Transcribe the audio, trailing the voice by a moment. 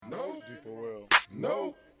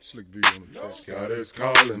Slick B on the track. God is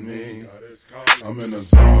calling me. I'm in the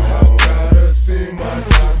zone. I gotta see my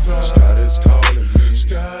doctor. God is calling me.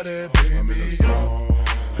 Scotty, baby. I'm in the zone.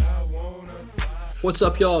 What's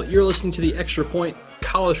up, y'all? You're listening to the Extra Point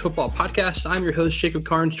College Football Podcast. I'm your host, Jacob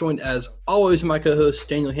Carnes, joined as always by my co-host,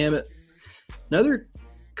 Daniel Hammett. Another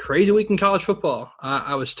crazy week in college football.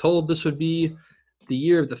 I was told this would be the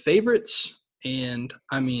year of the favorites, and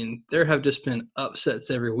I mean, there have just been upsets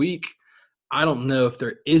every week. I don't know if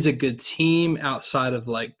there is a good team outside of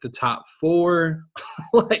like the top four.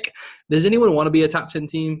 Like, does anyone want to be a top 10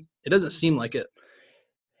 team? It doesn't seem like it.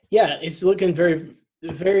 Yeah, it's looking very,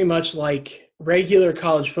 very much like regular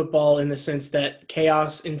college football in the sense that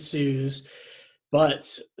chaos ensues.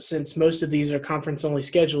 But since most of these are conference-only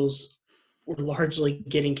schedules, we're largely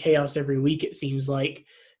getting chaos every week, it seems like.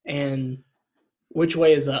 And which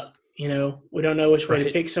way is up? You know, we don't know which way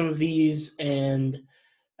to pick some of these. And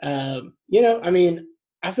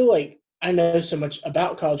I feel like I know so much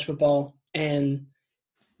about college football, and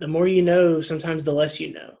the more you know, sometimes the less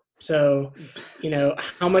you know. So,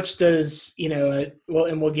 how much does, and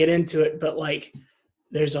we'll get into it, but like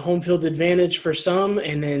there's a home field advantage for some,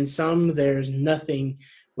 and then some there's nothing,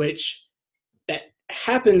 which that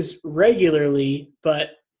happens regularly,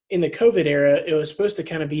 but in the COVID era, it was supposed to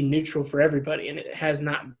kind of be neutral for everybody, and it has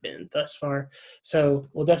not been thus far. So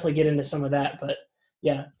we'll definitely get into some of that, but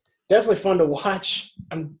yeah, definitely fun to watch.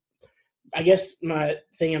 I guess my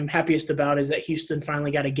thing I'm happiest about is that Houston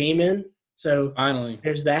finally got a game in. So finally,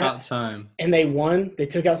 there's that. About time. And they won. They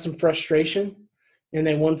took out some frustration, and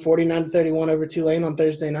they won 49-31 over Tulane on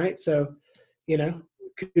Thursday night. So,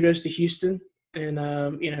 kudos to Houston, and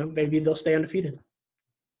maybe they'll stay undefeated.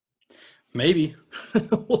 Maybe.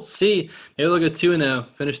 We'll see. Maybe they'll go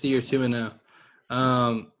 2-0, finish the year 2-0.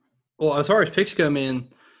 Well, as far as picks go, man,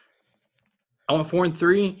 I went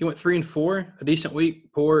 4-3. You went 3-4. A decent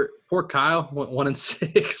week. Poor Kyle went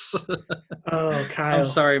 1-6. Oh, Kyle! I'm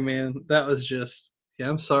sorry, man. That was just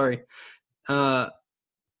I'm sorry.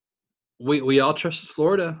 We all trusted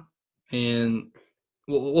Florida, and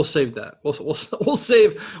we'll save that. We'll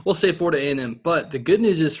save Florida A&M. But the good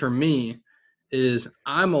news is for me is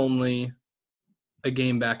I'm only a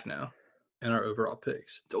game back now in our overall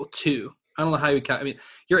picks. 2. I don't know how you count. I mean,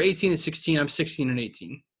 you're 18-16. I'm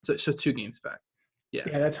 16-18. So 2 games back. Yeah,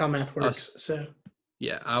 that's how math works. I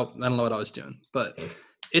don't know what I was doing, but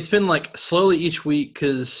it's been like slowly each week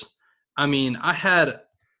because, I mean,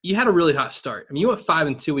 you had a really hot start. I mean, you went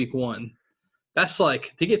 5-2 week 1. That's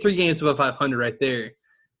like to get 3 games above 500 right there.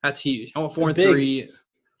 That's huge. I went 4-3,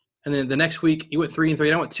 and then the next week you went 3-3.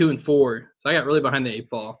 And I went 2-4, so I got really behind the 8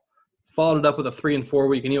 ball. Followed it up with a 3-4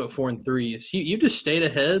 week, and you went 4-3. So you just stayed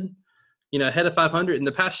ahead, ahead of 500. In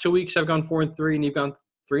the past 2 weeks, I've gone 4-3, and you've gone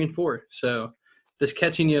 3-4. So just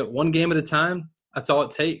catching you one game at a time. That's all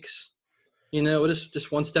it takes.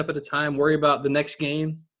 Just one step at a time. Worry about the next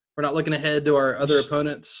game. We're not looking ahead to our other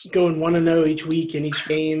opponents. Going 1-0 each week in each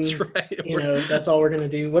game. That's right. That's all we're going to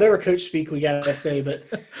do. Whatever coach speak we got to say. But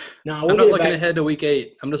no, I'm not looking ahead to week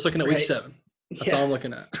 8. I'm just looking at week 7. That's all I'm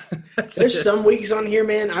looking at. There's some weeks on here,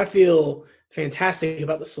 man, I feel fantastic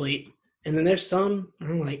about the slate. And then there's some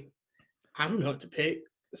I'm like, I don't know what to pick.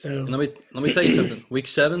 So and let me tell you something. Week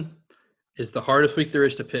 7 is the hardest week there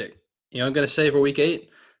is to pick. I'm going to say for week 8,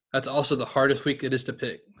 that's also the hardest week it is to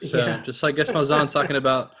pick. So just like Gus Malzahn's talking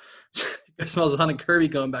about Gus Malzahn and Kirby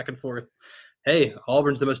going back and forth. Hey,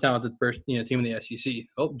 Auburn's the most talented team in the SEC.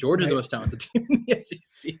 Oh, Georgia's the most talented team in the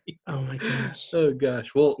SEC. Oh my gosh. Oh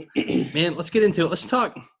gosh. Well, man, let's get into it. Let's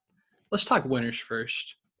talk winners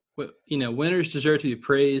first. Winners deserve to be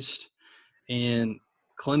praised, and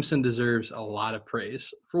Clemson deserves a lot of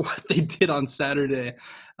praise for what they did on Saturday.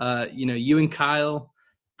 You and Kyle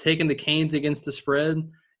taking the Canes against the spread.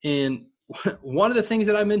 And one of the things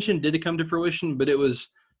that I mentioned did come to fruition, but it was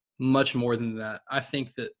much more than that. I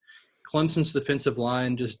think that Clemson's defensive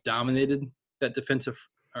line just dominated that the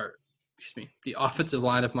offensive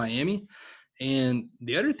line of Miami. And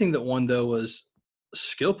the other thing that won, though, was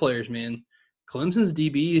skill players, man. Clemson's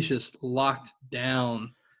DBs just locked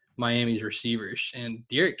down Miami's receivers. And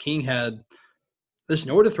Derek King had there's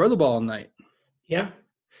nowhere to throw the ball all night. Yeah.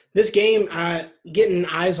 This game, getting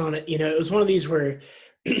eyes on it, it was one of these where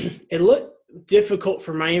it looked difficult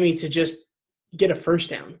for Miami to just get a first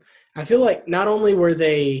down. I feel like not only were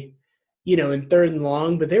they, in 3rd and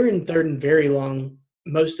long, but they were in 3rd and very long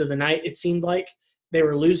most of the night. It seemed like they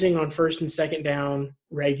were losing on 1st and 2nd down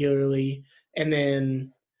regularly. And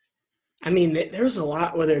then, there was a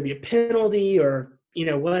lot, whether it be a penalty or,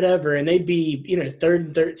 whatever, and they'd be, 3rd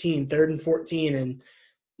and 13, 3rd and 14. And,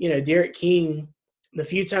 Derek King, the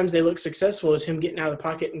few times they looked successful is him getting out of the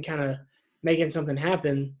pocket and kind of making something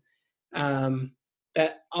happen.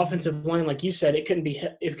 That offensive line, like you said, it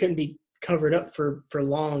couldn't be covered up for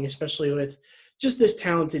long, especially with just this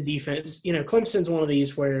talented defense. Clemson's one of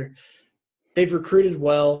these where they've recruited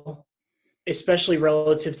well, especially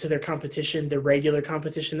relative to their competition, the regular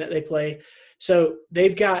competition that they play. So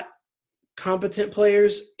they've got competent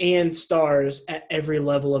players and stars at every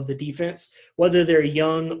level of the defense, whether they're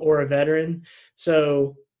young or a veteran.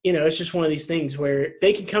 So, it's just one of these things where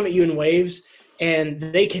they can come at you in waves and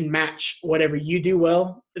they can match whatever you do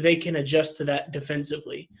well. They can adjust to that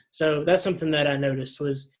defensively. So that's something that I noticed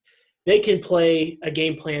was they can play a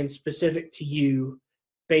game plan specific to you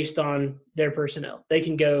based on their personnel. They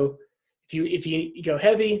can go if you go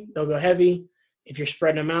heavy, they'll go heavy. If you're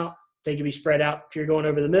spreading them out, they can be spread out. If you're going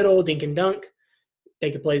over the middle, dink and dunk,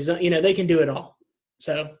 they can play zone. They can do it all.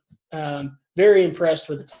 So very impressed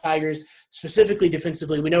with the Tigers, specifically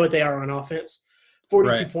defensively. We know what they are on offense.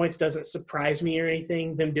 42 points doesn't surprise me or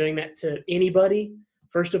anything, them doing that to anybody.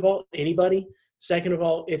 First of all, anybody. Second of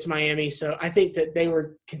all, it's Miami. So I think that they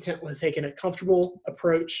were content with taking a comfortable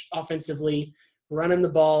approach offensively, running the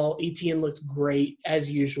ball. ETN looked great as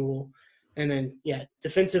usual. And then,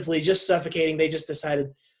 defensively, just suffocating. They just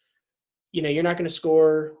decided, you're not going to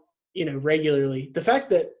score, regularly. The fact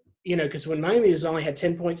that, because when Miami has only had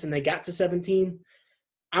 10 points and they got to 17,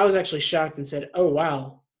 I was actually shocked and said, oh,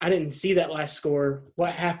 wow, I didn't see that last score.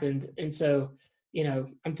 What happened? And so,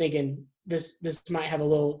 I'm thinking this might have a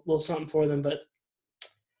little something for them. But,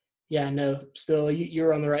 no, still,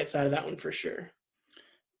 you're on the right side of that one for sure.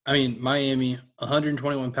 I mean, Miami,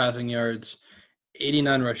 121 passing yards,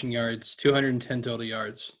 89 rushing yards, 210 total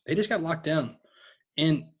yards. They just got locked down.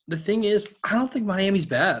 And the thing is, I don't think Miami's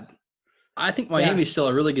bad. I think Miami's still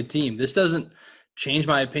a really good team. This doesn't change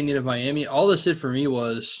my opinion of Miami. All this did for me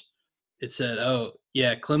was it said, oh,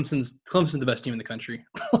 yeah, Clemson's the best team in the country.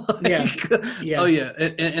 Yeah. Oh, yeah.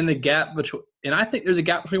 And the gap between – and I think there's a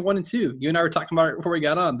gap between 1 and 2. You and I were talking about it before we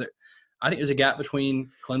got on. I think there's a gap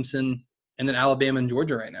between Clemson and then Alabama and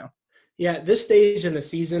Georgia right now. Yeah, this stage in the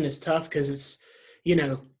season is tough because it's –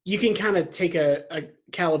 you can kind of take a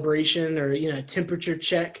calibration or, temperature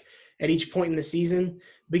check at each point in the season.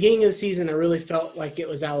 Beginning of the season, I really felt like it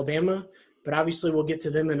was Alabama, but obviously we'll get to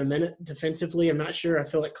them in a minute. Defensively, I'm not sure. I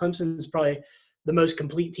feel like Clemson is probably the most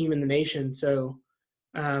complete team in the nation. So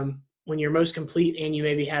when you're most complete and you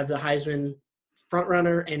maybe have the Heisman front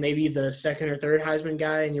runner and maybe the second or third Heisman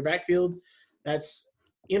guy in your backfield, that's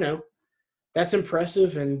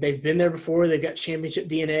impressive. And they've been there before. They've got championship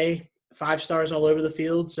DNA. 5 stars all over the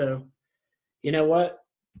field. So, you know what?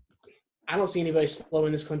 I don't see anybody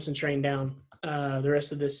slowing this Clemson train down the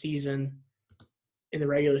rest of this season, in the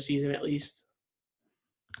regular season at least.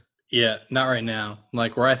 Yeah, not right now.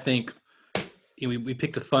 Like where I think we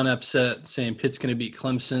picked a fun upset saying Pitt's going to beat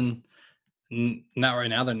Clemson. Not right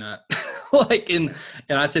now, they're not. And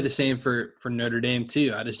I'd say the same for Notre Dame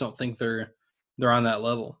too. I just don't think they're on that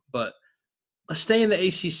level. But let's stay in the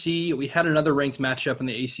ACC. We had another ranked matchup in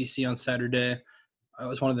the ACC on Saturday. It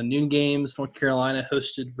was one of the noon games. North Carolina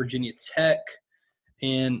hosted Virginia Tech.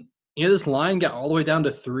 And, this line got all the way down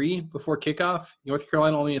to 3 before kickoff. North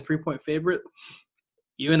Carolina only a 3-point favorite.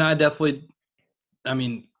 You and I definitely –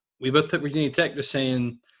 we both took Virginia Tech just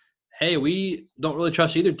saying, hey, we don't really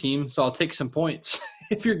trust either team, so I'll take some points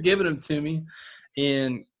if you're giving them to me.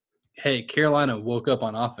 And, hey, Carolina woke up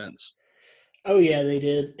on offense. Oh, yeah, they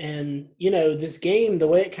did. And, this game, the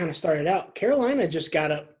way it kind of started out, Carolina just got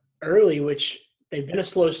up early, which they've been a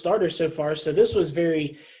slow starter so far. So this was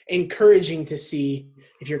very encouraging to see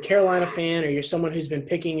if you're a Carolina fan or you're someone who's been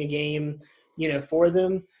picking a game, for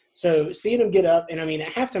them. So seeing them get up, and,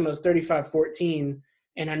 at halftime it was 35-14.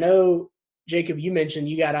 And I know, Jacob, you mentioned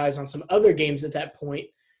you got eyes on some other games at that point.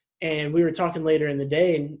 And we were talking later in the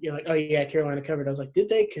day, and you're like, oh, yeah, Carolina covered. I was like, did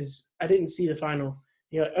they? Because I didn't see the final.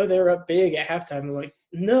 You're like, oh, they were up big at halftime. I'm like,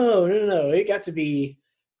 no. It got to be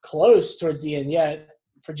close towards the end. Yeah,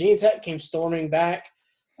 Virginia Tech came storming back,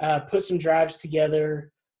 put some drives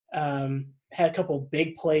together, had a couple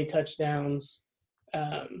big play touchdowns.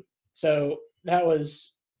 So that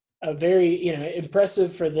was a very,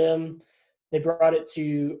 impressive for them. They brought it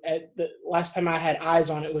to – at the last time I had eyes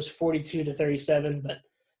on it was 42-37, but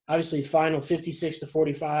obviously final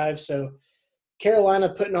 56-45. So Carolina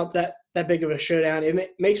putting up that big of a showdown,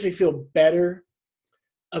 it makes me feel better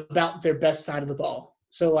about their best side of the ball.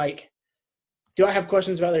 So, do I have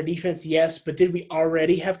questions about their defense? Yes. But did we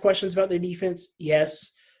already have questions about their defense?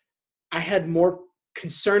 Yes. I had more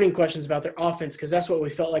concerning questions about their offense because that's what we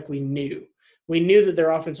felt like we knew. We knew that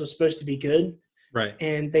their offense was supposed to be good. Right.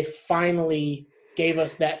 And they finally gave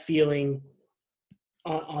us that feeling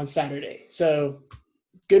on Saturday. So,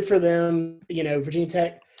 good for them. Virginia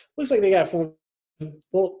Tech looks like they got a full.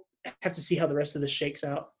 We'll have to see how the rest of this shakes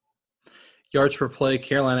out. Yards per play,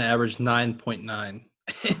 Carolina averaged 9.9.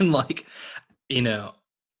 And,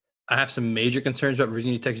 I have some major concerns about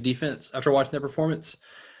Virginia Tech's defense after watching their performance.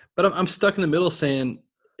 But I'm stuck in the middle saying,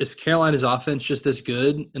 is Carolina's offense just this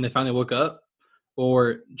good and they finally woke up?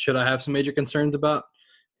 Or should I have some major concerns about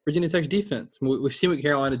Virginia Tech's defense? We've seen what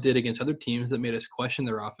Carolina did against other teams that made us question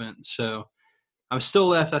their offense. So I'm still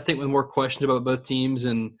left, I think, with more questions about both teams.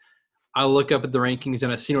 And I look up at the rankings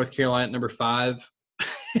and I see North Carolina at number 5.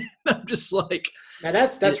 I'm just like – now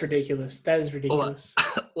that's ridiculous. That is ridiculous.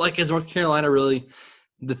 Is North Carolina really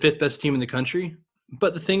the 5th best team in the country?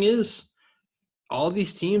 But the thing is, all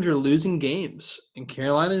these teams are losing games, and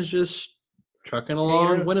Carolina's just trucking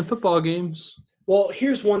along, winning football games. Well,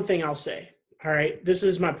 here's one thing I'll say. All right, this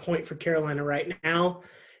is my point for Carolina right now,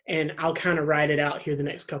 and I'll kind of ride it out here the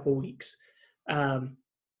next couple weeks.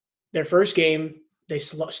 Their first game, they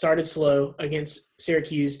started slow against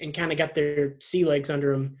Syracuse and kind of got their sea legs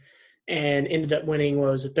under them and ended up winning,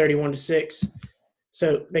 31-6.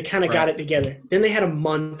 So they kind of got it together. Then they had a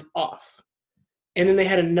month off. And then they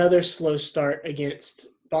had another slow start against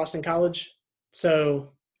Boston College.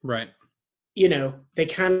 So, they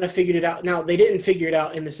kind of figured it out. Now, they didn't figure it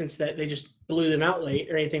out in the sense that they just blew them out late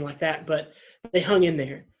or anything like that, but they hung in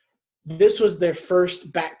there. This was their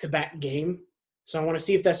first back-to-back game. So I want to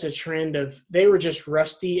see if that's a trend of they were just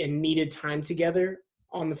rusty and needed time together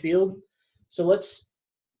on the field. So let's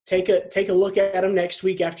take a look at them next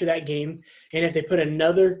week after that game. And if they put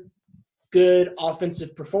another good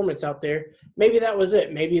offensive performance out there, maybe that was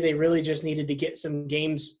it. Maybe they really just needed to get some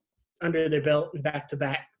games under their belt and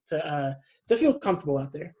back-to-back to feel comfortable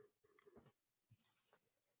out there.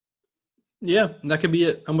 Yeah, that could be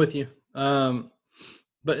it. I'm with you.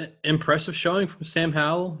 But impressive showing from Sam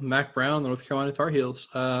Howell, Mac Brown, the North Carolina Tar Heels.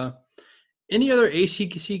 Any other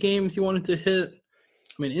ACC games you wanted to hit?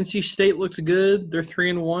 I mean, NC State looked good. They're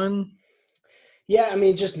 3-1. Yeah, I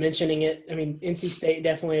mean, just mentioning it. I mean, NC State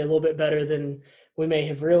definitely a little bit better than we may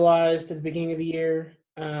have realized at the beginning of the year.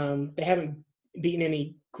 They haven't beaten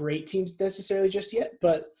any great teams necessarily just yet.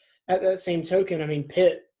 But at that same token, I mean,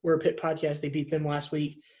 Pitt, we're a Pitt podcast. They beat them last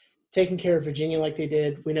week. Taking care of Virginia like they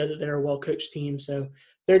did. We know that they're a well-coached team. So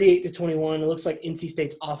 38-21, it looks like NC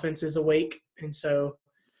State's offense is awake. And so,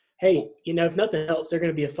 hey, if nothing else, they're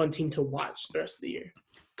going to be a fun team to watch the rest of the year.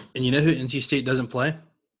 And you know who NC State doesn't play?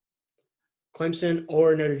 Clemson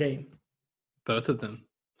or Notre Dame. Both of them.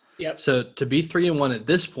 Yep. So to be 3-1 at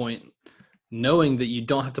this point, knowing that you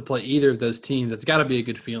don't have to play either of those teams, that's got to be a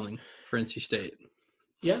good feeling for NC State.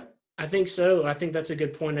 Yeah, I think so. I think that's a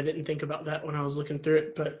good point. I didn't think about that when I was looking through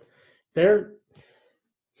it, but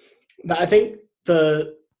I think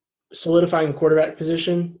the solidifying quarterback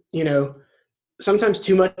position, sometimes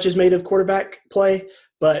too much is made of quarterback play,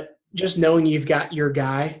 but just knowing you've got your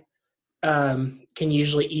guy can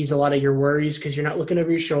usually ease a lot of your worries because you're not looking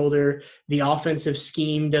over your shoulder. The offensive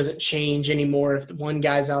scheme doesn't change anymore if the one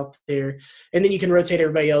guy's out there. And then you can rotate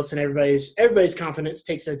everybody else, and everybody's confidence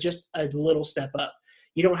takes just a little step up.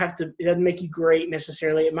 You don't have to – it doesn't make you great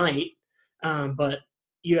necessarily. It might, but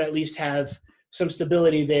you at least have some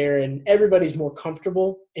stability there, and everybody's more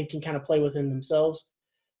comfortable and can kind of play within themselves.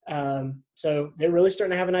 So they're really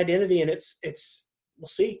starting to have an identity, and it's we'll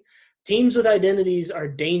see. Teams with identities are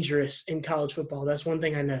dangerous in college football. That's one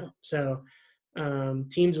thing I know. So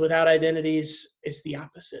teams without identities, it's the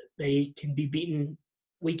opposite. They can be beaten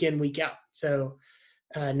week in, week out. So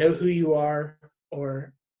know who you are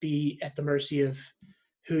or be at the mercy of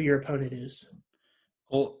who your opponent is.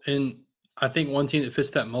 Well, and I think one team that fits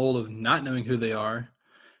that mold of not knowing who they are,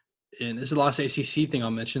 and this is the last ACC thing I'll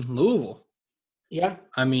mention, Louisville. Yeah.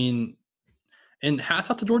 I mean, and hats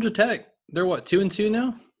off to Georgia Tech. They're what, 2-2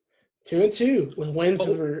 now? 2-2 with wins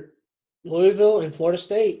over Louisville and Florida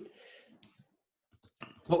State.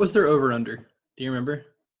 What was their over-under? Do you remember?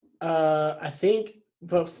 I think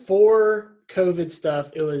before COVID stuff,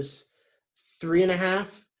 it was 3.5,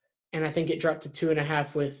 and I think it dropped to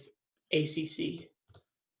 2.5 with ACC.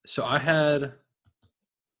 So I had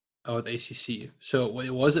with ACC. So it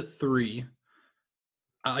was at 3.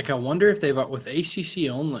 I wonder if they've with ACC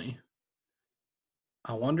only.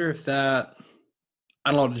 I wonder if that. I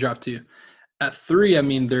don't know what to drop to. At 3, I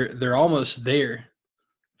mean they're almost there.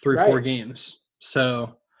 3 or 4 games.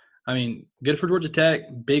 So I mean, good for Georgia Tech.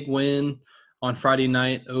 Big win on Friday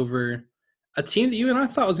night over a team that you and I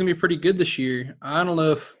thought was going to be pretty good this year. I don't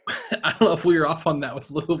know if we were off on that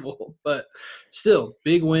with Louisville, but still,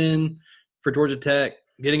 big win for Georgia Tech.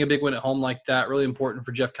 Getting a big win at home like that, really important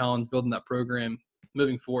for Jeff Collins building that program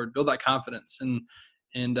moving forward, build that confidence.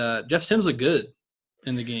 And Jeff Sims looked good.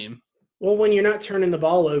 in the game. Well, when you're not turning the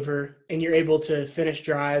ball over and you're able to finish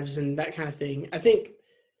drives and that kind of thing, I think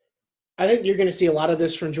you're going to see a lot of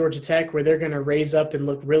this from Georgia Tech, where they're going to raise up and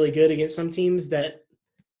look really good against some teams that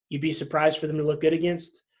you'd be surprised for them to look good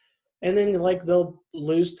against. And then, like, they'll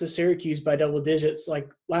lose to Syracuse by double digits like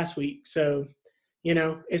last week. So,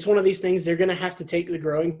 it's one of these things. They're going to have to take the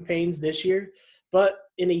growing pains this year. But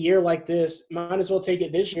in a year like this, might as well take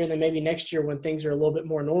it this year, and then maybe next year when things are a little bit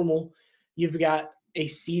more normal, you've got a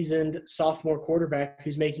seasoned sophomore quarterback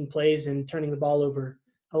who's making plays and turning the ball over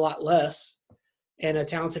a lot less, and a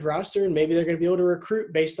talented roster, and maybe they're going to be able to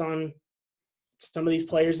recruit based on some of these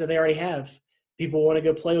players that they already have. People want to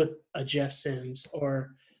go play with a Jeff Sims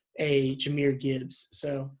or a Jahmyr Gibbs.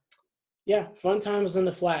 So, yeah, fun times on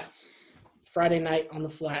the flats. Friday night on the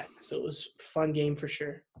flat. So it was a fun game for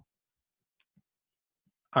sure.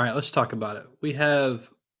 All right, let's talk about it. We have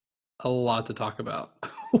a lot to talk about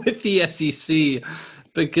with the SEC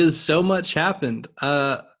because so much happened.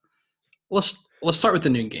 Let's start with the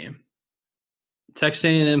noon game. Texas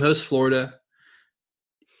A&M hosts Florida.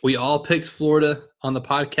 We all picked Florida on the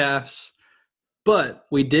podcast, but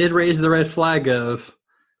we did raise the red flag of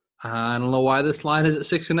I don't know why this line is at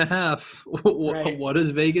 6.5. Right. What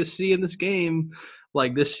does Vegas see in this game?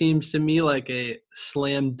 Like, this seems to me like a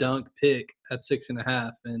slam dunk pick at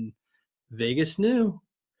 6.5, and Vegas knew.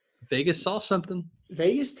 Vegas saw something.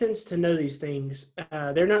 Vegas tends to know these things.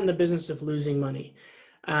 They're not in the business of losing money.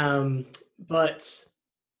 But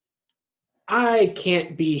I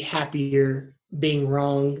can't be happier being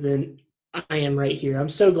wrong than I am right here. I'm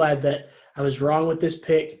so glad that I was wrong with this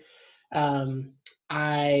pick.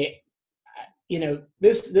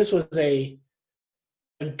 This was a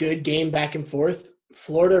good game back and forth.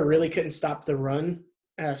 Florida really couldn't stop the run,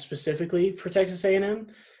 specifically for Texas A&M.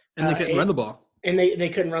 And they couldn't run the ball. And they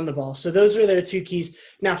couldn't run the ball. So those are their two keys.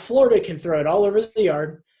 Now, Florida can throw it all over the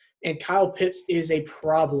yard, and Kyle Pitts is a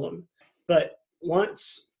problem. But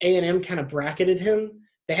once A&M kind of bracketed him,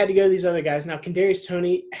 they had to go to these other guys. Now, Kadarius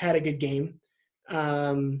Toney had a good game.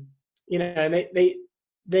 And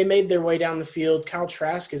they made their way down the field. Kyle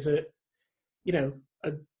Trask is a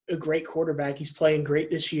great quarterback. He's playing great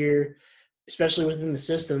this year, especially within the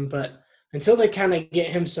system. But until they kind of get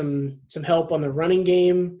him some help on the running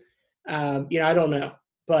game, I don't know.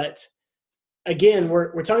 But again,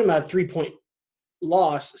 we're talking about a 3-point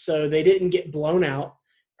loss, so they didn't get blown out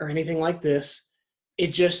or anything like this. It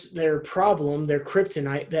just their problem, their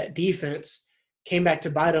kryptonite, that defense came back to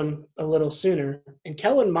bite them a little sooner. And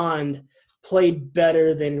Kellen Mond played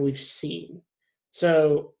better than we've seen.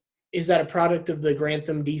 So is that a product of the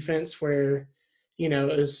Grantham defense where,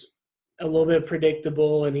 it was a little bit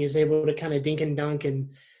predictable and he's able to kind of dink and dunk and,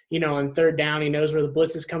 on third down, he knows where the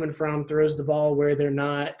blitz is coming from, throws the ball where they're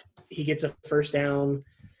not, he gets a first down.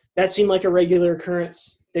 That seemed like a regular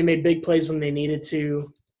occurrence. They made big plays when they needed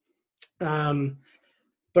to.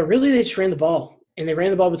 But really they just ran the ball, and they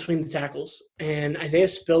ran the ball between the tackles. And Isaiah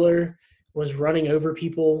Spiller was running over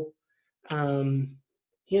people. Kellen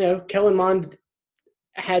Mond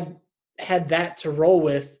had that to roll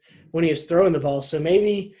with when he was throwing the ball. So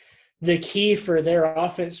maybe the key for their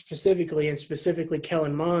offense specifically, and specifically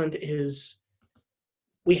Kellen Mond, is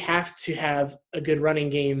we have to have a good running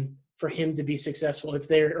game for him to be successful. If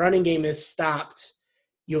their running game is stopped,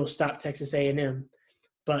 you'll stop Texas A&M.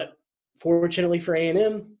 But fortunately for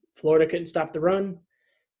A&M, Florida couldn't stop the run.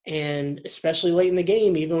 And especially late in the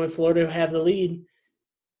game, even when Florida had the lead,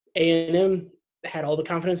 A&M had all the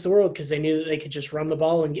confidence in the world because they knew that they could just run the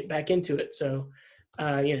ball and get back into it. So,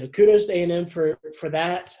 kudos to A&M for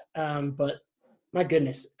that. But my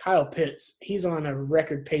goodness, Kyle Pitts, he's on a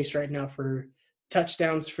record pace right now for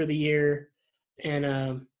touchdowns for the year.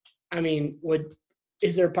 And,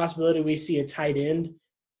 is there a possibility we see a tight end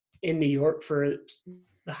in New York for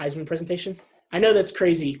the Heisman presentation? I know that's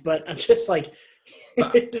crazy, but I'm just like –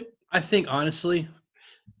 I think, honestly,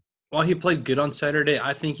 while he played good on Saturday,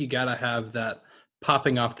 I think you got to have that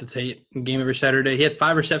popping off the tape game every Saturday. He had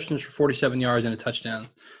 5 receptions for 47 yards and a touchdown.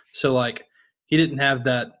 So, he didn't have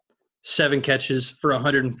that 7 catches for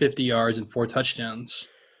 150 yards and 4 touchdowns.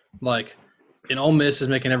 And Ole Miss is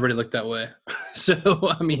making everybody look that way. So,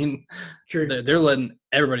 True. They're letting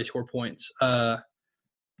everybody score points. I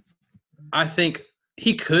think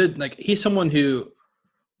he could – he's someone who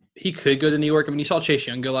he could go to New York. You saw Chase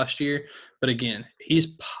Young go last year. But, again,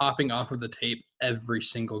 he's popping off of the tape every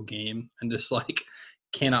single game and just,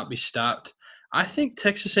 cannot be stopped. I think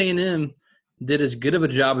Texas A&M did as good of a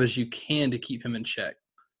job as you can to keep him in check.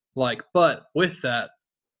 But with that,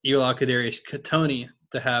 you allow Kadarius Toney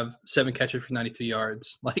to have 7 catches for 92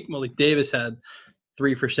 yards. Malik Davis had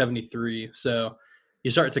 3 for 73. So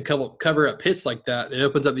you start to cover up hits like that, it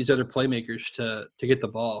opens up these other playmakers to get the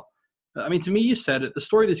ball. I mean, to me, you said it. The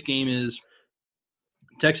story of this game is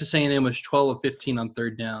Texas A&M was 12 of 15 on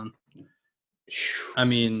third down. I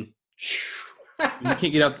mean, you can't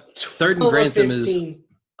get up. Third and Grantham is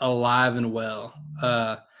alive and well.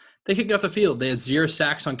 They could get off the field. They had 0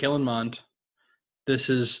 sacks on Kellen Mond. This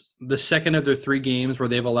is the second of their 3 games where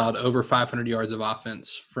they've allowed over 500 yards of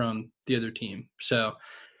offense from the other team. So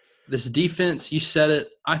this defense, you said it.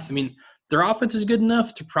 I mean, their offense is good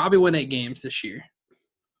enough to probably win 8 games this year.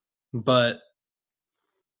 But,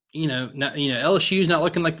 LSU's not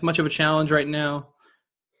looking like much of a challenge right now.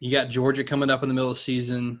 You got Georgia coming up in the middle of the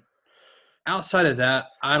season. Outside of that,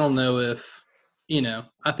 I don't know if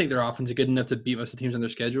I think their offense is good enough to beat most of the teams on their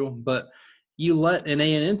schedule, but you let an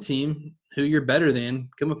A&M team who you're better than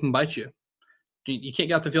come up and bite you. You can't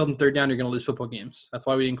get off the field in third down, you're going to lose football games. That's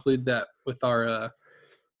why we include that with our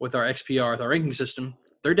XPR, with our ranking system.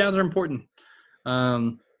 Third downs are important.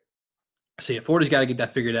 Florida's got to get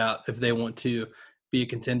that figured out if they want to be a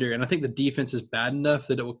contender. And I think the defense is bad enough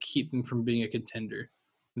that it will keep them from being a contender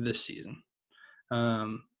this season.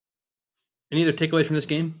 Any other takeaways from this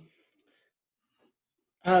game?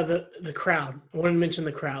 The crowd. I want to mention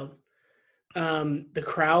the crowd. The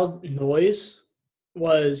crowd noise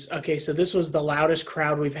was – okay, so this was the loudest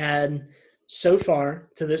crowd we've had so far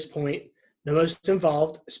to this point, the most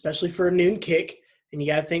involved, especially for a noon kick. And you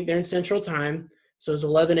got to think they're in Central Time. So it was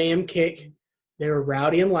 11 a.m. kick. They were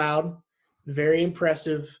rowdy and loud, very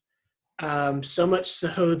impressive. So much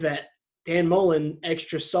so that Dan Mullen,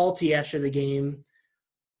 extra salty after the game,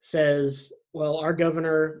 says, well, our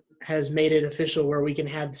governor has made it official where we can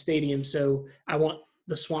have the stadium, so I want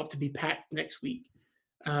the Swamp to be packed next week.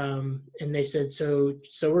 And they said, so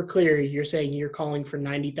we're clear. You're saying you're calling for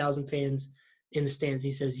 90,000 fans in the stands.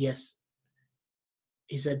 He says, yes.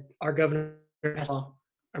 He said, our governor has law.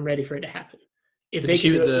 I'm ready for it to happen. If they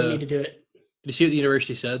can do it, we need to do it. Did you see what the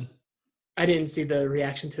university said? I didn't see the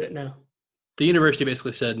reaction to it, no. The university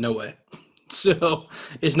basically said, no way. So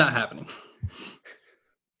it's not happening.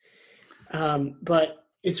 But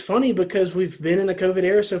it's funny because we've been in a COVID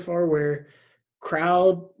era so far where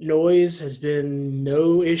crowd noise has been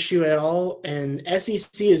no issue at all. And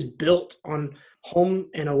SEC is built on home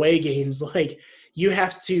and away games. Like, you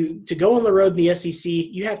have to go on the road in the SEC,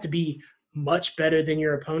 you have to be much better than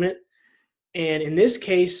your opponent. And in this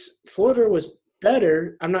case, Florida was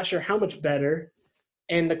better. I'm not sure how much better.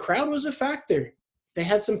 And the crowd was a factor. They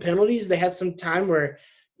had some penalties. They had some time where,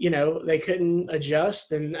 they couldn't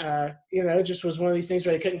adjust. And, it just was one of these things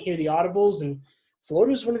where they couldn't hear the audibles. And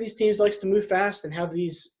Florida is one of these teams that likes to move fast and have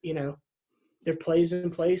these, their plays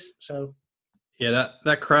in place. So, yeah,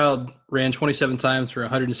 that crowd ran 27 times for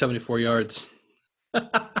 174 yards.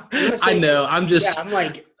 I know. I'm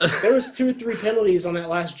like, there was 2 or 3 penalties on that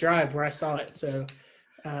last drive where I saw it. So,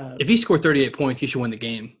 if he scored 38 points, you should win the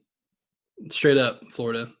game. Straight up,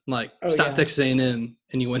 Florida. Stop Texas A&M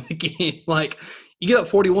and you win the game. You get up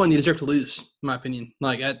 41, you deserve to lose, in my opinion.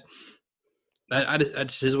 That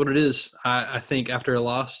just is what it is. I think after a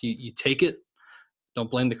loss, you take it. Don't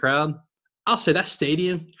blame the crowd. I'll say that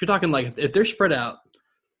stadium, if you're talking if they're spread out,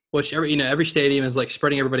 which every stadium is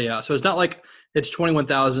spreading everybody out. So it's not like it's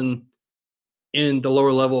 21,000 in the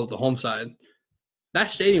lower level of the home side.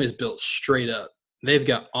 That stadium is built straight up. They've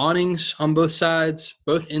got awnings on both sides.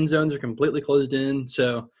 Both end zones are completely closed in.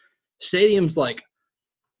 So stadiums like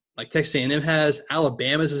Texas A&M has,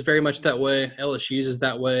 Alabama's is very much that way. LSU's is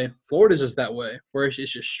that way. Florida's is that way, where it's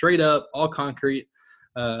just straight up, all concrete.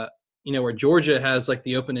 Where Georgia has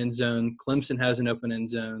the open end zone, Clemson has an open end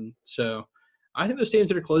zone. So I think those stadiums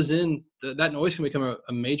that are closed in, that noise can become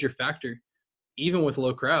a major factor, even with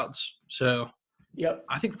low crowds. So yep.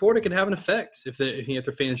 I think Florida could have an effect if their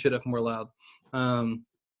fans shut up more loud.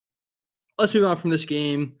 Let's move on from this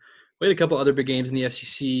game. We had a couple other big games in the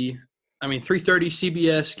SEC. 3:30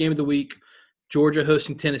 CBS game of the week, Georgia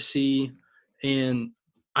hosting Tennessee. And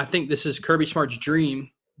I think this is Kirby Smart's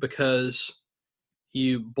dream because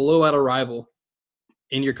you blow out a rival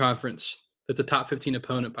in your conference that's a top 15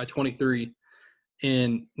 opponent by 23.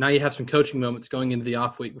 And now you have some coaching moments going into the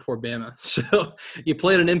off week before Bama. So you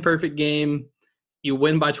played an imperfect game. You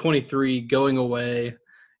win by 23 going away,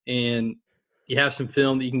 and you have some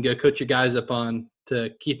film that you can go coach your guys up on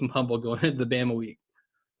to keep them humble going into the Bama week.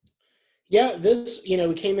 Yeah, this,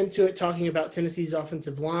 we came into it talking about Tennessee's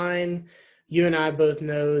offensive line. You and I both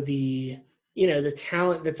know the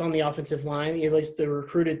talent that's on the offensive line, at least the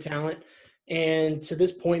recruited talent. And to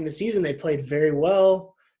this point in the season, they played very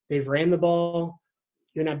well. They've ran the ball.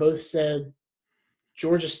 You and I both said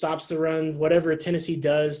Georgia stops the run. Whatever Tennessee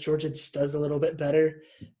does, Georgia just does a little bit better.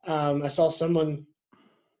 I saw someone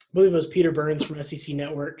believe it was Peter Burns from SEC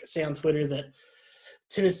Network, say on Twitter that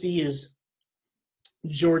Tennessee is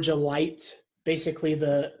Georgia light, basically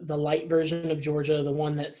the light version of Georgia, the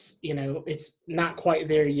one that's, it's not quite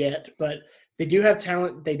there yet, but they do have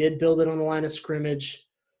talent. They did build it on the line of scrimmage.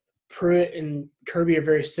 Pruitt and Kirby are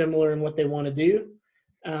very similar in what they want to do.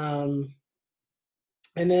 And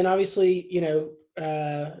then obviously,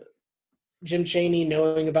 Jim Chaney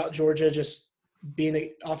knowing about Georgia, just being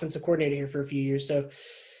the offensive coordinator here for a few years. So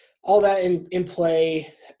all that in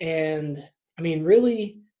play. And I mean,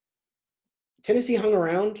 really, Tennessee hung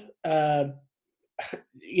around.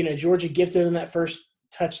 Georgia gifted them that first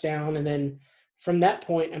touchdown. And then from that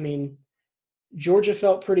point, I mean, Georgia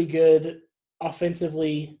felt pretty good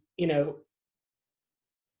offensively. I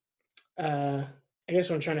guess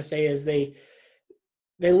what I'm trying to say is they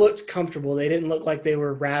looked comfortable. They didn't look like they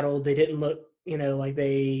were rattled. They didn't look, like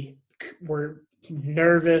they were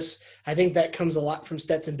nervous. I think that comes a lot from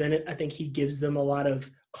Stetson Bennett. I think he gives them a lot of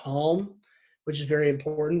calm, which is very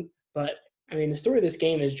important. But, I mean, the story of this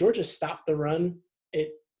game is Georgia stopped the run.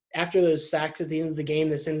 After those sacks at the end of the game,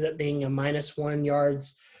 this ended up being a -1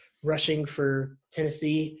 yards rushing for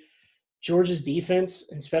Tennessee. Georgia's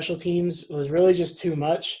defense and special teams was really just too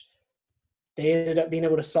much. They ended up being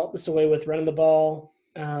able to salt this away with running the ball.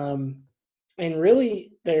 And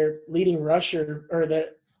really their leading rusher or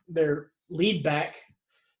their lead back,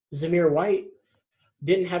 Zamir White,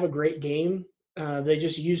 didn't have a great game. They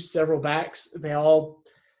just used several backs. They all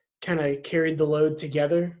kind of carried the load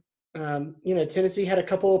together. Tennessee had a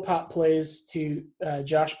couple of pop plays to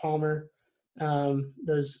Josh Palmer,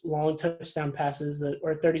 those long touchdown passes that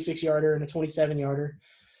were a 36-yarder and a 27-yarder.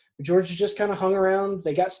 Georgia just kind of hung around.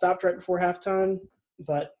 They got stopped right before halftime,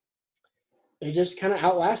 but they just kind of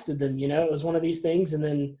outlasted them. It was one of these things. And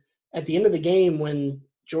then at the end of the game, when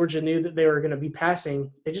Georgia knew that they were going to be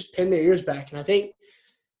passing, they just pinned their ears back. And I think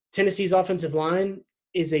Tennessee's offensive line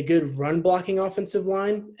is a good run-blocking offensive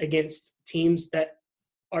line against teams that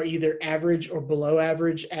are either average or below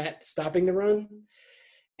average at stopping the run.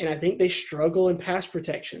 And I think they struggle in pass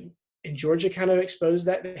protection. And Georgia kind of exposed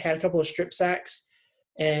that. They had a couple of strip sacks,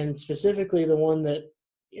 and specifically the one that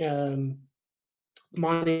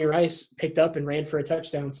Monty Rice picked up and ran for a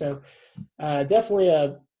touchdown. So definitely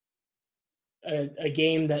a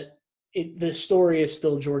game that the story is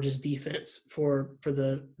still Georgia's defense for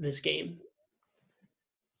this game.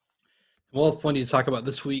 We'll have plenty to talk about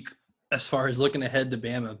this week as far as looking ahead to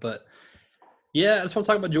Bama. But, yeah, I just want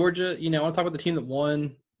to talk about Georgia. I want to talk about the team that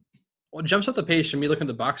won. What jumps off the page to me looking at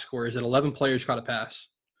the box score is that 11 players caught a pass.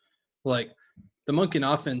 Like, the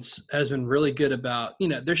Monken offense has been really good about,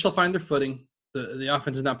 they're still finding their footing. The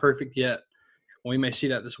offense is not perfect yet. We may see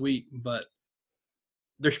that this week, but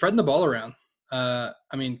they're spreading the ball around.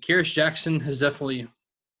 Kyrus Jackson has definitely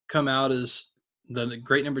come out as the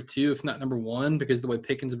great number 2, if not number 1, because of the way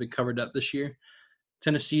Pickens have been covered up this year.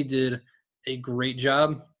 Tennessee did a great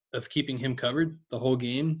job of keeping him covered the whole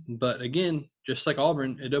game. But, again, just like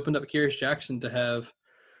Auburn, it opened up Cyrus Jackson to have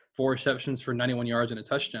 4 receptions for 91 yards and a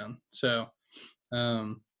touchdown. So,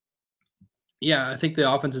 I think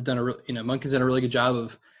the offense has done Monken's done a really good job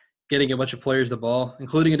of getting a bunch of players the ball,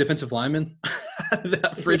 including a defensive lineman,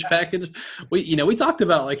 that fridge package. We talked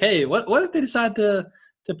about, like, hey, what if they decide to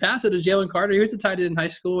pass it to Jalen Carter? He was a tight end in high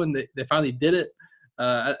school, and they finally did it.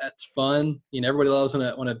 That's fun. Everybody loves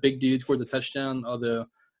when a big dude scores a touchdown, although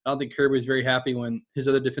I don't think Kirby was very happy when his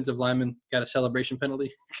other defensive lineman got a celebration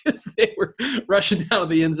penalty because they were rushing down to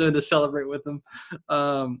the end zone to celebrate with him.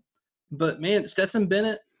 But, man, Stetson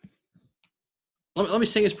Bennett, let me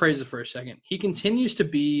sing his praises for a second. He continues to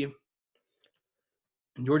be,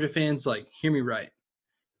 and Georgia fans, like, hear me right,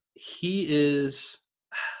 he is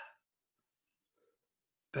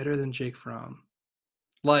better than Jake Fromm.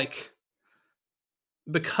 Like,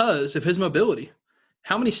 because of his mobility.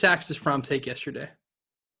 How many sacks does Fromm take yesterday?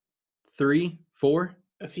 3, 4?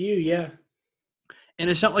 A few, yeah. And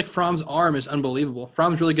it's not like Fromm's arm is unbelievable.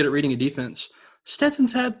 Fromm's really good at reading a defense.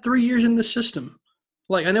 Stetson's had 3 years in this system.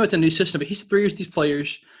 Like, I know it's a new system, but he's 3 years with these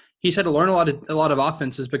players. He's had to learn a lot of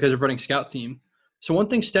offenses because of running scout team. So one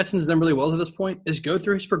thing Stetson's done really well to this point is go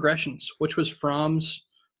through his progressions, which was Fromm's,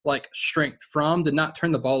 like, strength. Fromm did not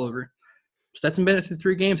turn the ball over. Stetson Bennett through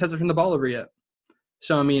 3 games hasn't turned the ball over yet.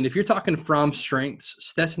 So, if you're talking Fromm's strengths,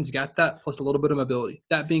 Stetson's got that plus a little bit of mobility.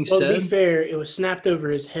 That being said – to be fair, it was snapped over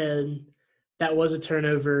his head. That was a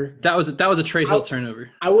turnover. That was a Trey Hill turnover.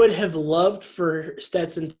 I would have loved for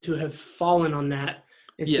Stetson to have fallen on that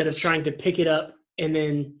instead of trying to pick it up and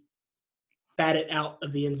then bat it out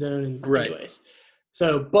of the end zone. Anyways.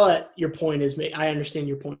 So, but your point is made. I understand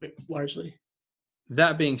your point largely.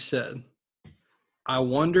 That being said, I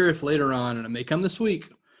wonder if later on, and it may come this week,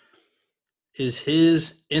 is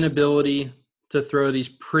his inability to throw these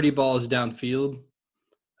pretty balls downfield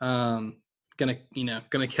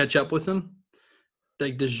gonna catch up with him?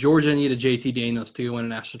 Like, does Georgia need a JT Daniels to win a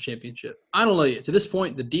national championship? I don't know yet. To this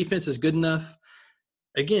point, the defense is good enough.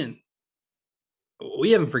 Again,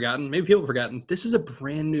 we haven't forgotten. Maybe people have forgotten. This is a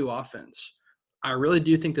brand new offense. I really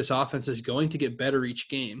do think this offense is going to get better each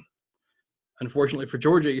game. Unfortunately for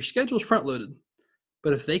Georgia, your schedule is front-loaded.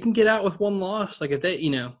 But if they can get out with one loss, like if they,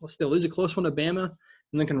 let's say they lose a close one to Bama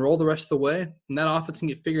and then can roll the rest of the way, and that offense can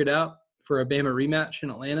get figured out for a Bama rematch in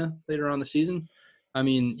Atlanta later on in the season, I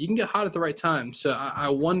mean, you can get hot at the right time. So I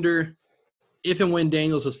wonder if and when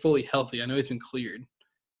Daniels is fully healthy, I know he's been cleared,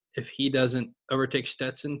 if he doesn't overtake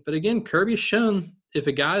Stetson. But again, Kirby has shown if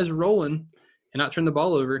a guy is rolling and not turn the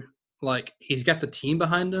ball over, like he's got the team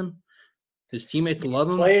behind him, his teammates love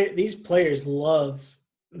him. These players love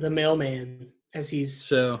the mailman, as he's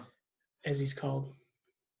called.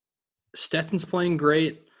 Stetson's playing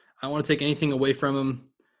great. I don't want to take anything away from him.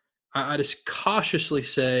 I just cautiously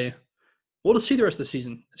say we'll just see the rest of the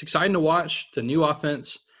season. It's exciting to watch. It's a new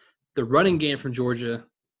offense. The running game from Georgia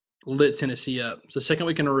lit Tennessee up. It's the second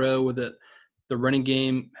week in a row with it. The running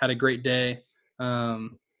game had a great day.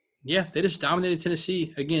 They just dominated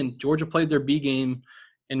Tennessee. Again, Georgia played their B game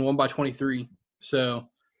and won by 23. So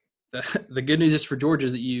the good news is for Georgia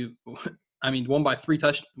is that won by three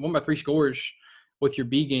scores with your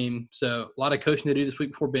B game. So a lot of coaching to do this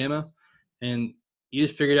week before Bama. And you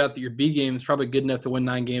just figured out that your B game is probably good enough to win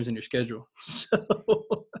 9 games in your schedule. So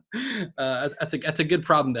that's a good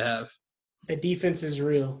problem to have. The defense is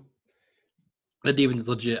real. The defense is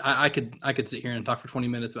legit. I could sit here and talk for 20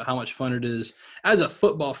 minutes about how much fun it is as a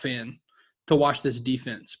football fan to watch this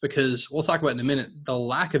defense, because we'll talk about in a minute, the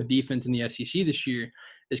lack of defense in the SEC this year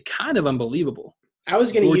is kind of unbelievable. I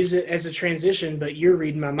was going to use it as a transition, but you're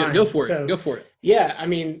reading my mind. Go for it. Yeah, I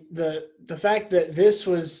mean, the fact that this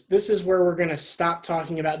is where we're going to stop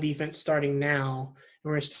talking about defense starting now, and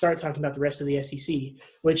we're going to start talking about the rest of the SEC,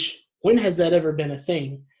 which, when has that ever been a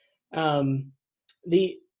thing? I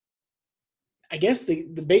guess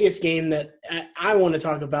the biggest game that I want to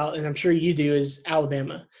talk about, and I'm sure you do, is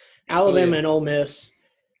Alabama. And Ole Miss.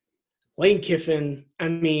 Lane Kiffin, I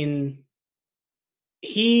mean,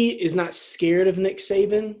 he is not scared of Nick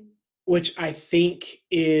Saban, which I think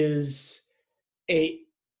is it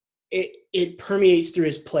permeates through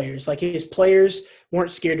his players. Like, his players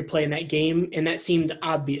weren't scared to play in that game, and that seemed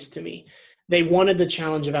obvious to me. They wanted the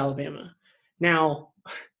challenge of Alabama. Now,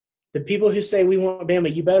 the people who say we want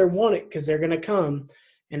Bama, you better want it because they're going to come.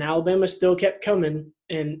 And Alabama still kept coming.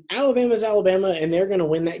 And Alabama's Alabama, and they're going to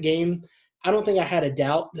win that game. I don't think I had a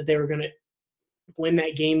doubt that they were going to win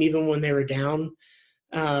that game even when they were down.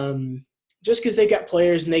 Just because they got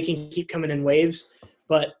players and they can keep coming in waves.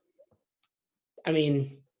 But, I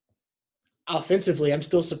mean, offensively, I'm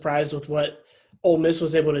still surprised with what Ole Miss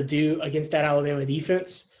was able to do against that Alabama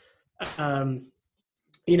defense. I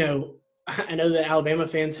know that Alabama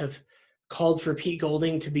fans have called for Pete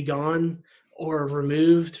Golding to be gone or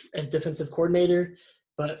removed as defensive coordinator.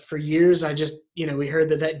 But for years, we heard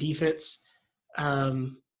that defense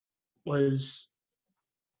was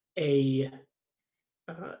a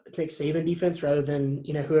Nick Saban defense rather than,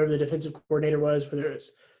 whoever the defensive coordinator was, whether it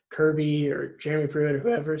was Kirby or Jeremy Pruitt or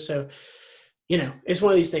whoever. So, it's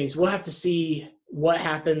one of these things. We'll have to see what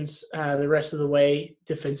happens the rest of the way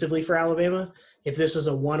defensively for Alabama. If this was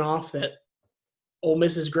a one-off that Ole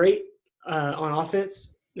Miss is great on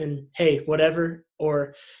offense, then hey, whatever.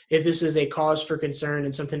 Or if this is a cause for concern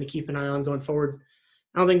and something to keep an eye on going forward.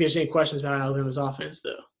 I don't think there's any questions about Alabama's offense,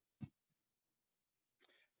 though.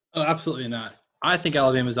 Oh, absolutely not. I think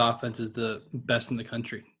Alabama's offense is the best in the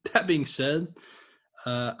country. That being said,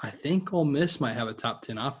 I think Ole Miss might have a top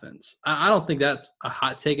 10 offense. I don't think that's a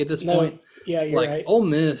hot take at this point. Yeah, you're right. Ole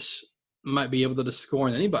Miss might be able to score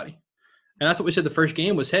on anybody. And that's what we said the first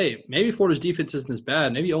game was, hey, maybe Florida's defense isn't as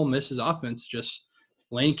bad. Maybe Ole Miss's offense just –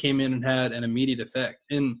 Lane came in and had an immediate effect.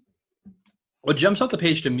 And what jumps off the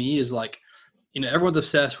page to me is, everyone's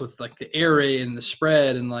obsessed with, the air raid and the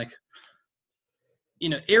spread and,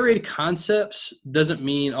 air raid concepts doesn't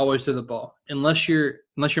mean always throw the ball unless you're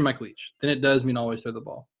Mike Leach. Then it does mean always throw the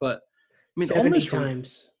ball. But, 70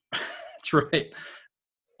 times. That's right.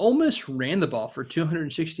 Ole Miss ran the ball for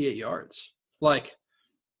 268 yards.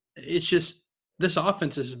 It's just this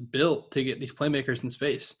offense is built to get these playmakers in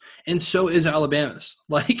space. And so is Alabama's.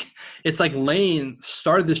 It's like Lane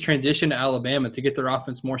started this transition to Alabama to get their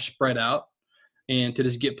offense more spread out and to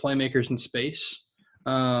just get playmakers in space.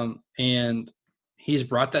 And he's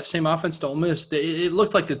brought that same offense to Ole Miss. It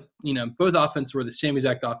looked like both offenses were the same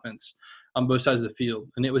exact offense on both sides of the field.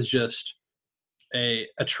 And it was just a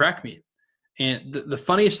track meet. And the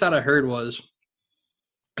funniest stat I heard was,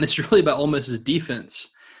 and it's really about Ole Miss's defense,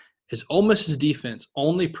 is Ole Miss's defense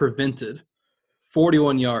only prevented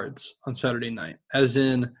 41 yards on Saturday night. As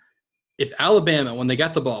in, if Alabama, when they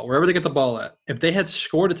got the ball, wherever they get the ball at, if they had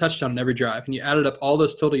scored a touchdown on every drive and you added up all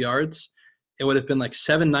those total yards, it would have been like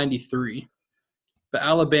 793. But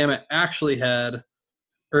Alabama actually had,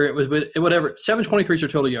 or it was whatever, 723 is their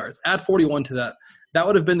total yards. Add 41 to that. That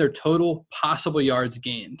would have been their total possible yards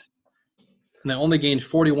gained. And they only gained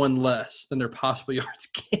 41 less than their possible yards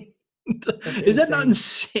gained. Is that not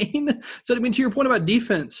insane? So, I mean, to your point about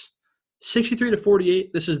defense,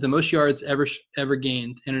 63-48, this is the most yards ever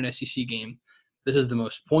gained in an SEC game. This is the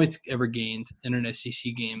most points ever gained in an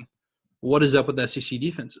SEC game. What is up with SEC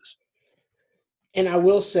defenses? And I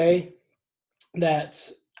will say that,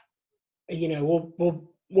 you know, we'll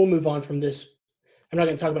move on from this. I'm not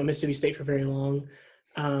going to talk about Mississippi State for very long.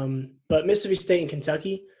 But Mississippi State and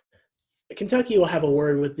Kentucky will have a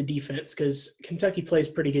word with the defense because Kentucky plays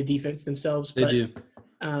pretty good defense themselves. They do.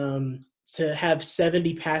 To have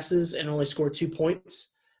 70 passes and only score 2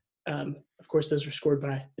 points, of course, those were scored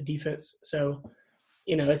by the defense. So,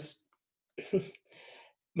 you know, it's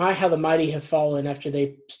how the mighty have fallen after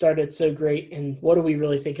they started so great. And what do we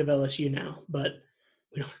really think of LSU now? But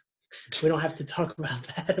we don't have to talk about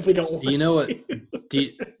that if we don't want to. You know what?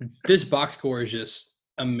 This box score is just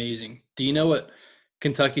amazing. Do you know what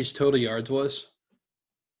Kentucky's total yards was?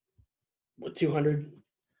 What, 200?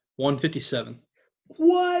 157.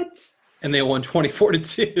 What? And they won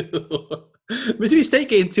 24-2. Mississippi State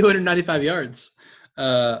gained 295 yards.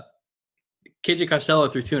 KJ Costello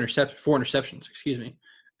threw 4 interceptions,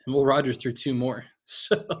 and Will Rogers threw 2 more.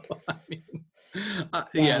 So, I mean,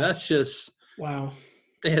 yeah, that's just – wow.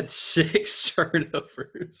 They had 6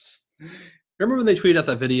 turnovers. Remember when they tweeted out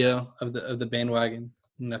that video of the bandwagon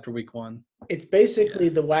after week 1? It's basically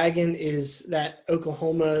the wagon is that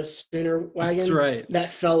Oklahoma Sooner wagon. That's right.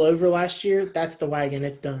 That fell over last year. That's the wagon.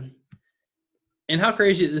 It's done. And how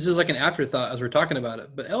crazy – this is like an afterthought as we're talking about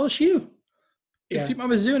it. But LSU, keep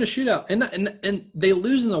Mizzou in a shootout. And they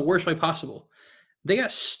lose in the worst way possible. They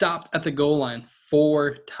got stopped at the goal line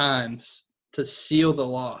 4 times to seal the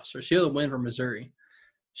loss or seal the win for Missouri.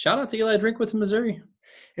 Shout out to Eli Drinkwitz in Missouri.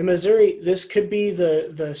 In Missouri, this could be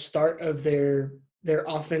the start of their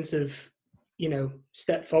offensive,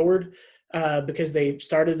 step forward because they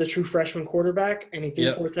started the true freshman quarterback and he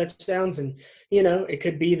threw 4 touchdowns. And, it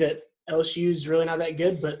could be that LSU is really not that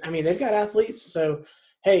good, but, I mean, they've got athletes. So,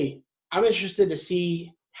 hey, I'm interested to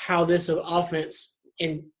see how this offense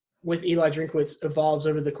with Eli Drinkwitz evolves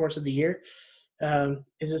over the course of the year.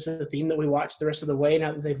 Is this a theme that we watch the rest of the way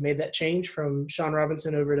now that they've made that change from Sean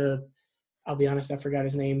Robinson over to, I'll be honest, I forgot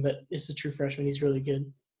his name, but it's a true freshman. He's really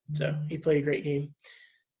good. So he played a great game.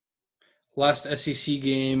 Last SEC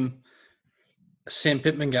game, Sam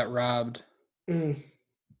Pittman got robbed.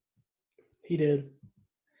 He did.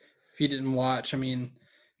 If you didn't watch, I mean,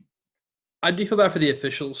 I do feel bad for the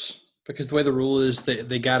officials because the way the rule is,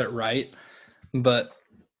 they got it right. But,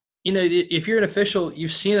 if you're an official,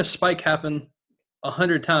 you've seen a spike happen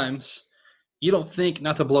 100 times. You don't think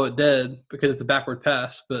not to blow it dead because it's a backward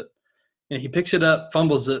pass, but he picks it up,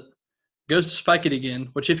 fumbles it, goes to spike it again,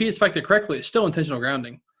 which if he had spiked it correctly, it's still intentional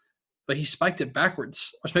grounding. But he spiked it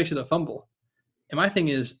backwards, which makes it a fumble. And my thing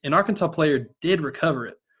is, an Arkansas player did recover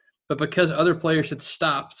it, but because other players had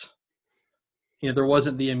stopped, there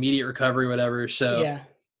wasn't the immediate recovery, whatever. So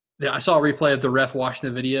I saw a replay of the ref watching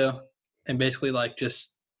the video and basically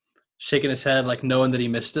just shaking his head, knowing that he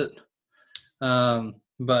missed it.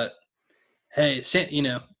 But hey,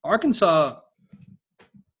 Arkansas,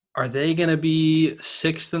 are they going to be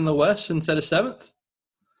 6th in the West instead of 7th?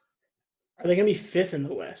 Are they going to be 5th in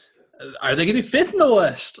the West? Are they going to be 5th in the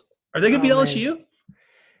West? Are they going to be LSU?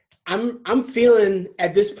 I'm feeling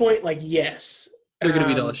at this point yes. They're going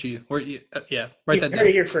to beat LSU. Write that down. Heard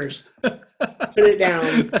it here first. Put it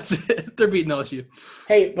down. That's it. They're beating LSU.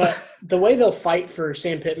 Hey, but the way they'll fight for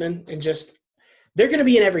Sam Pittman and they're going to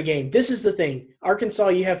be in every game. This is the thing. Arkansas,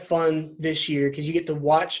 you have fun this year because you get to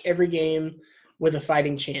watch every game with a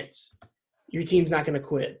fighting chance. Your team's not going to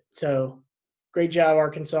quit. So, great job,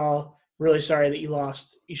 Arkansas. Really sorry that you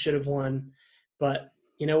lost. You should have won. But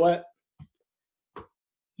you know what?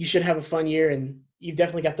 You should have a fun year, and you've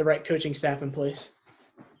definitely got the right coaching staff in place.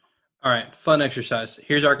 All right, fun exercise.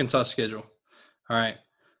 Here's Arkansas' schedule. All right,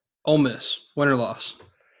 Ole Miss, win or loss?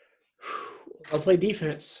 I'll play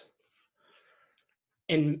defense.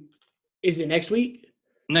 And is it next week?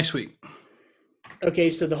 Next week. Okay,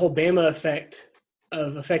 so the whole Bama effect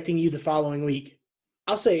of affecting you the following week.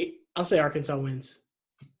 I'll say Arkansas wins.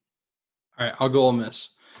 All right, I'll go Ole Miss.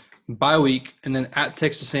 Bye week, and then at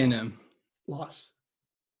Texas A&M. Loss.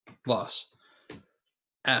 Loss.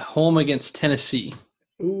 At home against Tennessee.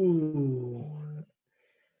 Ooh.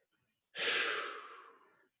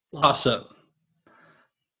 Toss up.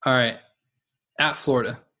 All right. At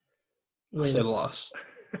Florida. I said Win. loss.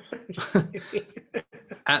 Just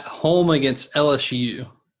At home against LSU.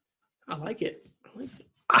 I like it.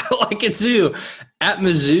 I like it too. At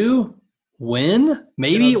Mizzou, win?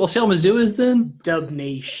 Maybe. Dub. We'll see how Mizzou is then. Dub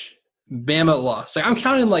Nation. Bama loss. Like I'm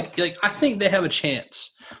counting like I think they have a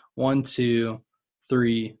chance. 1, 2,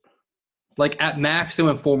 3. Like at max, they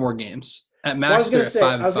win 4 more games. At max, they're at 5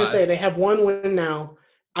 and 5. I was gonna say they have one win now.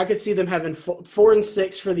 I could see them having 4 and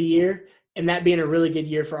 6 for the year, and that being a really good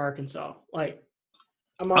year for Arkansas. Like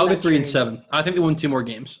I'm on I'll be that 3 and train. 7. I think they win 2 more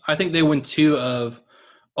games. I think they win 2 of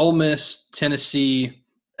Ole Miss, Tennessee,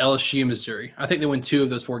 LSU, Missouri. I think they win 2 of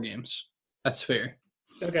those 4 games. That's fair.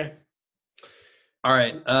 Okay. All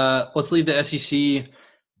right. Let's leave the SEC.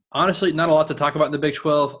 Honestly, not a lot to talk about in the Big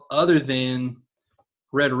 12 other than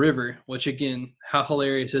Red River, which, again, how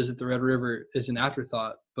hilarious is it the Red River is an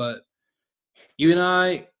afterthought. But you and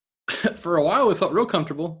I, for a while, we felt real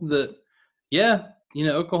comfortable that, yeah,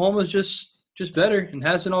 Oklahoma's just better and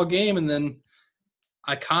has been all game. And then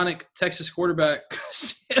iconic Texas quarterback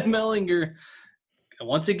Sam Ehlinger,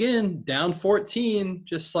 once again, down 14,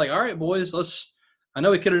 just like, all right, boys, I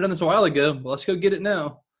know we could have done this a while ago, but let's go get it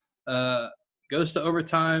now. Goes to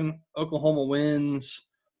overtime. Oklahoma wins.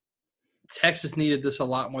 Texas needed this a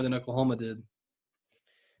lot more than Oklahoma did.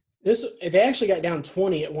 They actually got down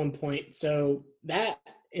 20 at one point, so that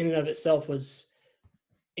in and of itself was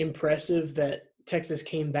impressive that Texas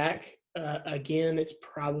came back. Again, it's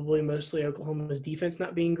probably mostly Oklahoma's defense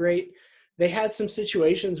not being great. They had some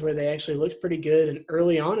situations where they actually looked pretty good, and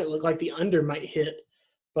early on it looked like the under might hit.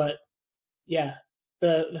 But, yeah,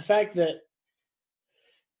 the fact that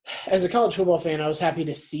as a college football fan, I was happy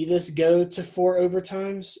to see this go to 4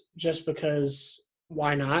 overtimes just because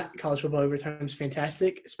why not? College football overtime is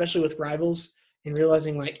fantastic, especially with rivals and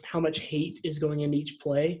realizing like how much hate is going into each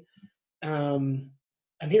play. I'm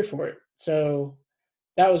here for it. So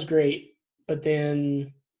that was great. But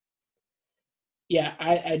then, yeah,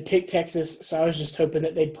 I'd picked Texas, so I was just hoping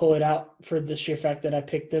that they'd pull it out for the sheer fact that I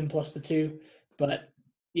picked them plus the 2. But,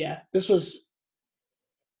 yeah, this was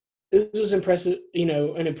impressive,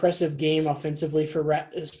 an impressive game offensively for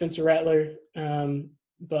Spencer Rattler.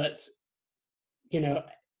 But, I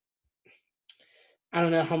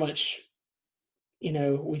don't know how much,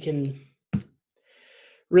 we can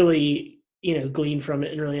really, glean from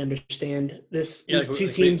it and really understand this. These two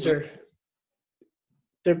teams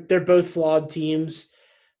they're both flawed teams.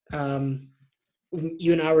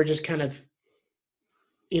 You and I were just kind of,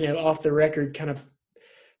 off the record, kind of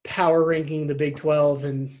power ranking the Big 12,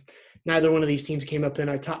 and neither one of these teams came up in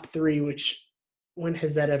our top 3, which when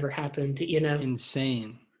has that ever happened,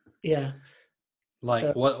 Insane. Yeah. Like,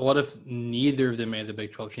 So, what if neither of them made the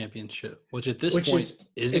Big 12 championship? Which at this point,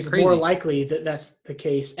 is it it's crazy? more likely that that's the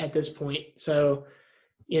case at this point. So,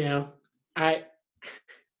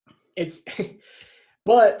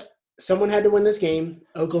 but someone had to win this game.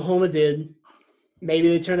 Oklahoma did. Maybe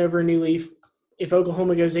they turn over a new leaf. If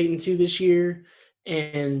Oklahoma goes 8-2 this year,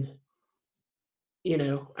 and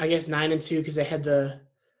I guess 9-2 because they had the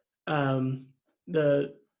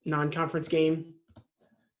non-conference game.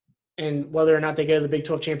 And whether or not they go to the Big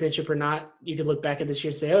 12 championship or not, you could look back at this year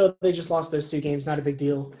and say, oh, they just lost those 2 games, not a big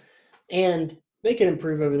deal. And they could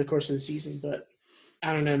improve over the course of the season. But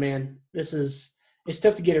I don't know, man. It's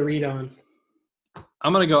tough to get a read on.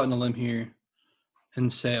 I'm going to go out on a limb here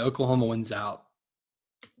and say Oklahoma wins out.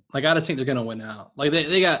 Like, I just think they're going to win out. Like,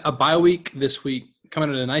 they got a bye week this week coming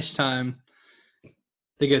at a nice time.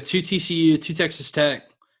 They got 2 TCU, 2 Texas Tech,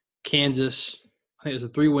 Kansas. I think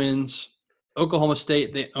there's 3 wins. Oklahoma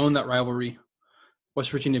State, they own that rivalry.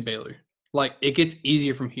 West Virginia, Baylor. Like, it gets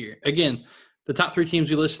easier from here. Again, the top 3 teams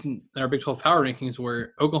we listed in our Big 12 power rankings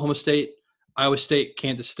were Oklahoma State, Iowa State,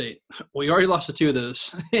 Kansas State. Well, you already lost to 2 of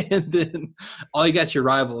those. And then all you got is your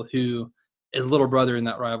rival, who is little brother in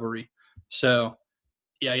that rivalry. So,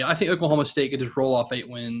 yeah, I think Oklahoma State could just roll off 8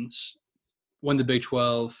 wins, win the Big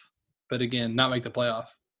 12, but again, not make the playoff.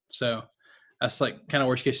 So that's like kind of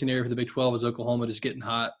worst case scenario for the Big 12 is Oklahoma just getting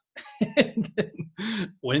hot and then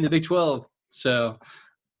winning the Big 12. So,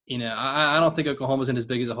 I don't think Oklahoma's in as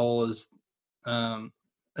big as a hole as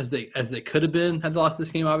they could have been had they lost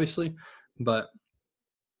this game, obviously. But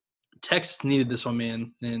Texas needed this one,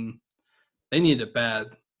 man, and they needed it bad.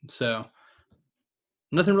 So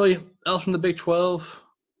nothing really else from the Big 12.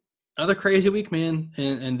 Another crazy week, man.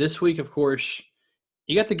 And this week, of course,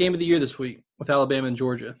 you got the game of the year this week with Alabama and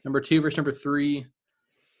Georgia. Number 2 versus number 3.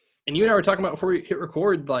 And you and I were talking about before we hit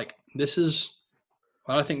record, like this is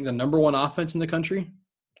what I think the number one offense in the country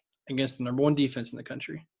against the number one defense in the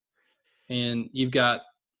country. And you've got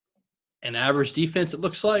an average defense, it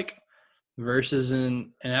looks like, versus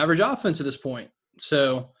an average offense at this point.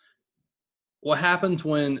 So what happens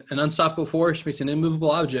when an unstoppable force meets an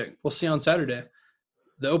immovable object? We'll see on Saturday.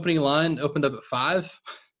 The opening line opened up at 5.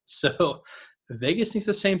 So Vegas thinks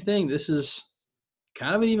the same thing. This is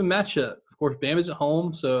kind of an even matchup. Of course, Bama's at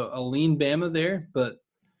home, so a lean Bama there. But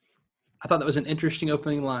I thought that was an interesting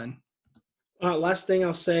opening line. Last thing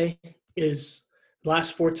I'll say is the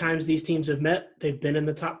last 4 times these teams have met, they've been in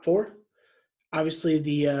the top 4. Obviously,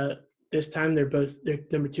 this time they're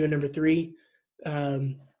number 2 and number 3.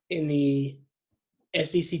 In the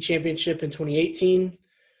SEC championship in 2018,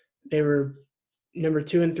 they were number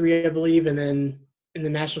 2 and 3, I believe, and then in the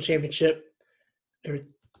national championship, they were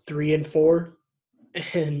 3 and 4.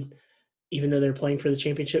 And even though they're playing for the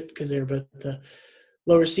championship because they were both the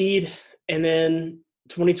lower seed, and then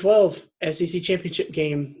 2012 SEC championship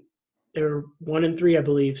game, they were 1 and 3, I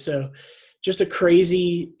believe. So just a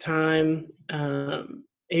crazy time.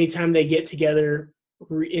 Anytime they get together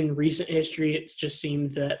in recent history, it's just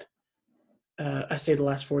seemed that I say the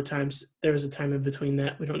last 4 times, there was a time in between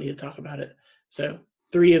that. We don't need to talk about it. So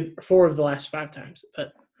 4 of the last 5 times.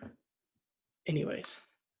 But anyways.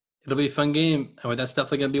 It'll be a fun game. That's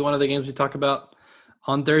definitely going to be one of the games we talk about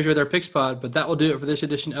on Thursday with our Picks Pod. But that will do it for this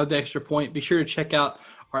edition of the Extra Point. Be sure to check out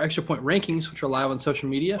our Extra Point rankings, which are live on social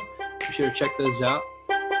media. Be sure to check those out.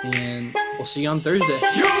 And we'll see you on Thursday.